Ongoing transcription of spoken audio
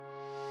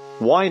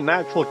Why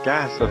natural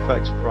gas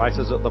affects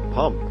prices at the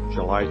pump,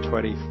 July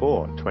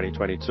 24,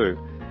 2022.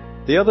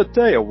 The other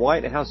day, a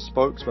White House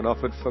spokesman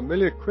offered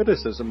familiar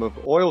criticism of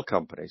oil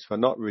companies for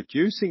not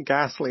reducing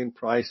gasoline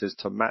prices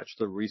to match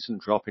the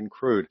recent drop in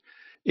crude.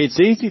 It's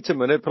easy to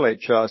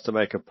manipulate charts to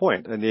make a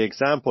point, and the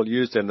example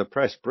used in the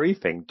press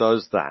briefing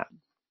does that.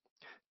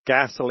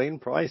 Gasoline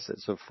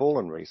prices have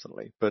fallen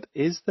recently, but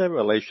is their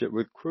relationship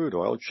with crude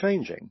oil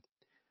changing?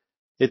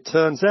 It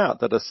turns out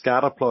that a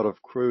scatterplot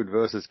of crude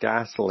versus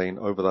gasoline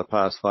over the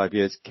past 5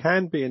 years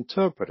can be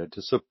interpreted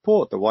to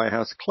support the White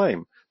House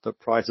claim that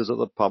prices at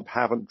the pump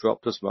haven't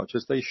dropped as much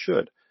as they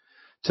should.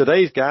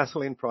 Today's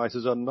gasoline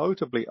prices are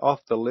notably off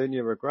the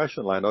linear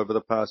regression line over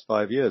the past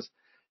 5 years.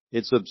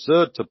 It's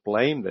absurd to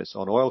blame this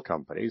on oil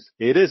companies.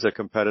 It is a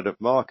competitive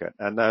market,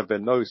 and there have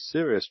been no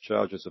serious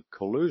charges of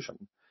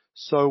collusion.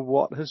 So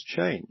what has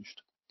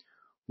changed?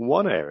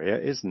 One area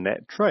is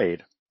net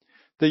trade.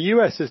 The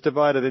U.S. is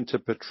divided into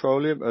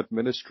Petroleum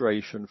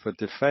Administration for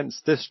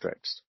Defense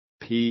Districts,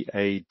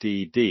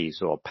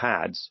 PADDs or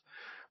PADs,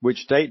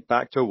 which date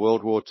back to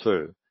World War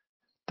II.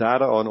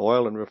 Data on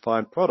oil and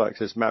refined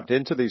products is mapped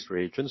into these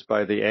regions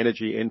by the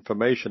Energy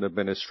Information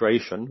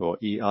Administration, or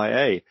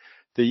EIA.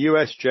 The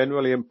U.S.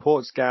 generally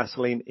imports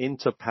gasoline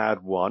into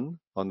PAD 1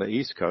 on the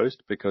East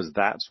Coast because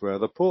that's where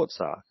the ports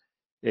are.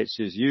 It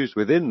is used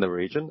within the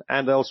region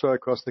and elsewhere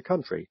across the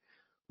country.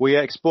 We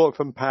export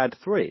from PAD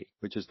 3,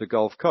 which is the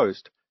Gulf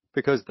Coast,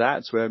 because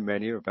that's where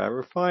many of our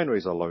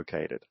refineries are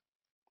located.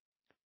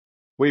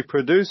 We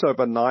produce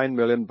over 9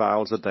 million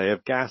barrels a day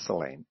of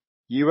gasoline.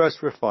 U.S.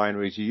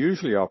 refineries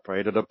usually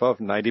operate at above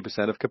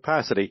 90% of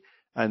capacity,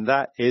 and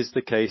that is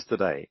the case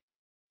today.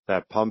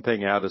 They're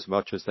pumping out as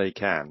much as they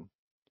can.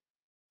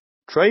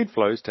 Trade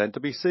flows tend to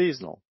be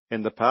seasonal.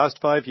 In the past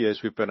 5 years,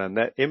 we've been a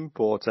net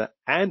importer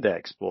and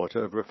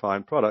exporter of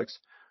refined products.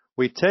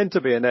 We tend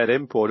to be a net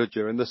importer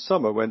during the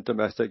summer when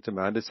domestic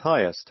demand is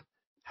highest.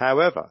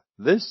 However,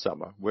 this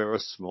summer, we're a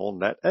small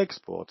net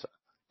exporter.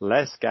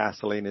 Less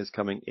gasoline is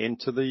coming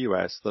into the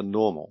U.S. than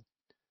normal.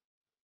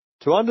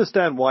 To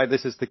understand why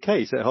this is the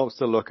case, it helps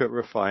to look at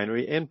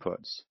refinery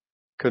inputs.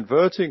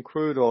 Converting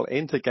crude oil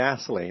into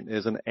gasoline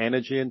is an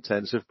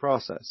energy-intensive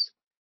process.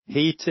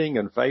 Heating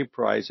and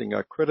vaporizing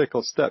are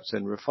critical steps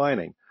in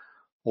refining.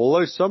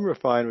 Although some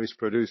refineries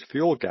produce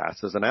fuel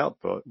gas as an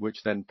output,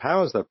 which then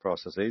powers their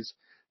processes,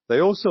 they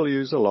also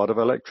use a lot of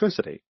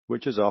electricity,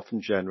 which is often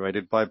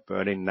generated by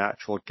burning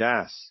natural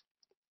gas.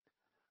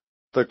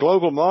 The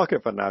global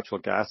market for natural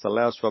gas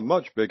allows for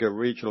much bigger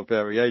regional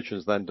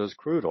variations than does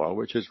crude oil,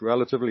 which is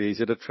relatively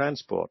easy to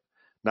transport.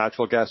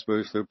 Natural gas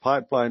moves through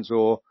pipelines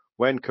or,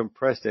 when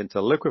compressed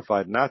into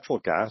liquefied natural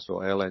gas,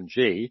 or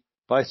LNG,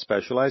 by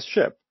specialized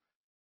ship.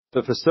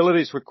 The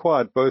facilities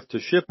required both to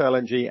ship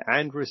LNG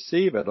and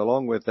receive it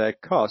along with their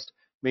cost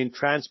mean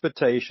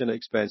transportation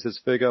expenses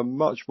figure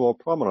much more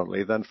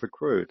prominently than for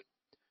crude.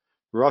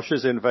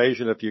 Russia's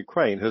invasion of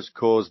Ukraine has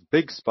caused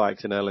big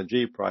spikes in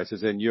LNG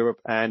prices in Europe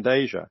and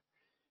Asia.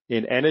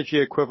 In energy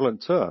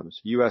equivalent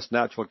terms, U.S.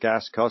 natural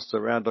gas costs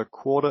around a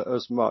quarter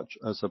as much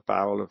as a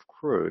barrel of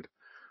crude,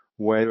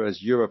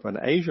 whereas Europe and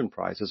Asian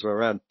prices are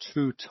around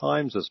 2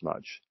 times as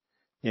much.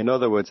 In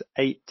other words,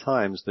 8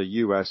 times the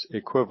U.S.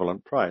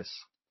 equivalent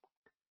price.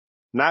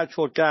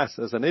 Natural gas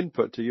as an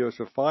input to U.S.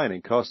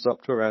 refining costs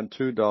up to around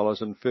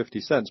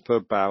 $2.50 per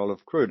barrel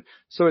of crude,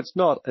 so it's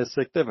not a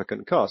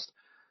significant cost.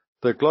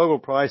 The global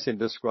pricing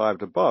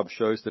described above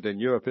shows that in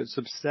Europe it's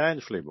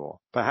substantially more,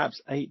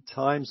 perhaps 8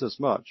 times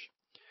as much.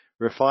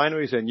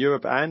 Refineries in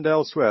Europe and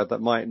elsewhere that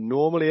might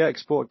normally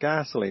export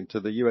gasoline to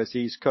the U.S.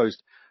 East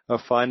Coast are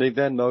finding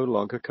they're no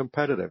longer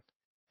competitive.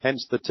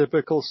 Hence, the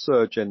typical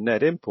surge in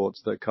net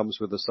imports that comes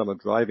with the summer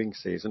driving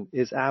season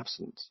is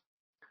absent.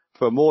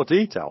 For more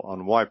detail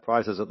on why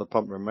prices at the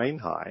pump remain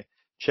high,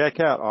 check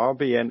out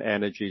RBN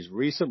Energy's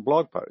recent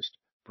blog post,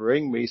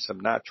 Bring Me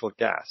Some Natural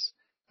Gas,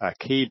 a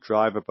key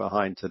driver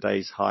behind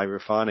today's high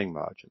refining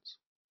margins.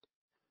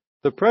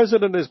 The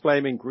president is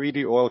blaming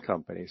greedy oil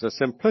companies, a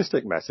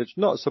simplistic message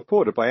not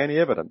supported by any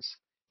evidence.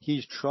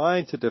 He's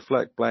trying to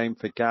deflect blame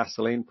for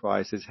gasoline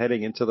prices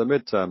heading into the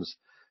midterms.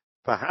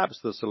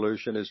 Perhaps the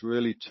solution is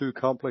really too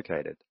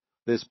complicated.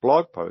 This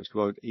blog post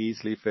won't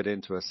easily fit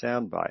into a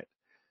soundbite.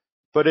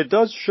 But it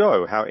does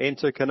show how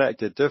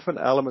interconnected different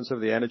elements of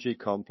the energy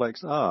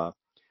complex are.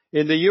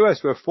 In the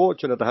U.S., we're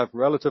fortunate to have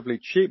relatively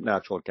cheap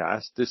natural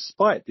gas,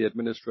 despite the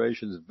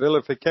administration's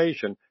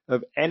vilification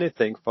of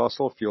anything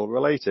fossil fuel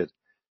related.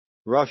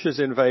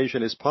 Russia's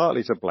invasion is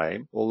partly to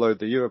blame, although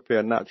the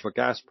European natural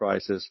gas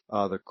prices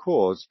are the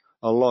cause,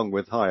 along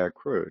with higher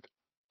crude.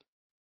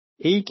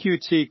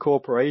 EQT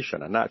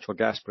Corporation, a natural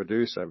gas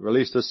producer,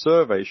 released a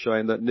survey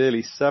showing that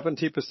nearly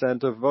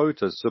 70% of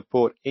voters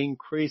support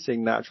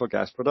increasing natural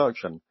gas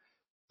production.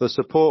 The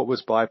support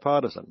was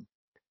bipartisan.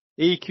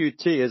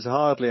 EQT is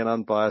hardly an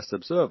unbiased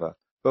observer,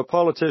 but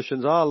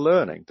politicians are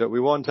learning that we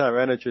want our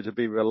energy to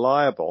be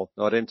reliable,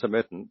 not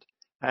intermittent,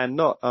 and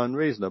not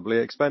unreasonably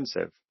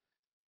expensive.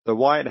 The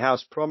White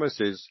House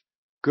promises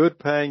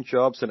good-paying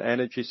jobs and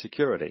energy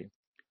security.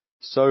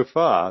 So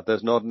far,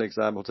 there's not an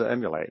example to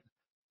emulate.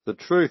 The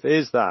truth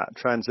is that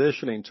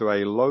transitioning to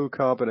a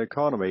low-carbon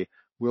economy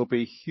will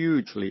be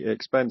hugely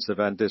expensive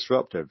and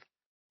disruptive.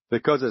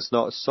 Because it's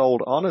not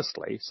sold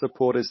honestly,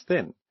 support is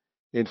thin.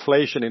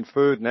 Inflation in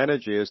food and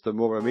energy is the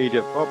more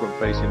immediate problem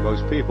facing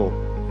most people,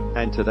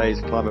 and today's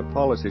climate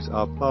policies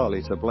are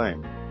partly to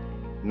blame.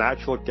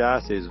 Natural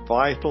gas is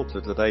vital to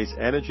today's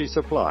energy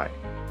supply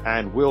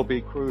and will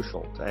be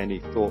crucial to any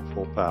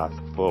thoughtful path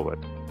forward.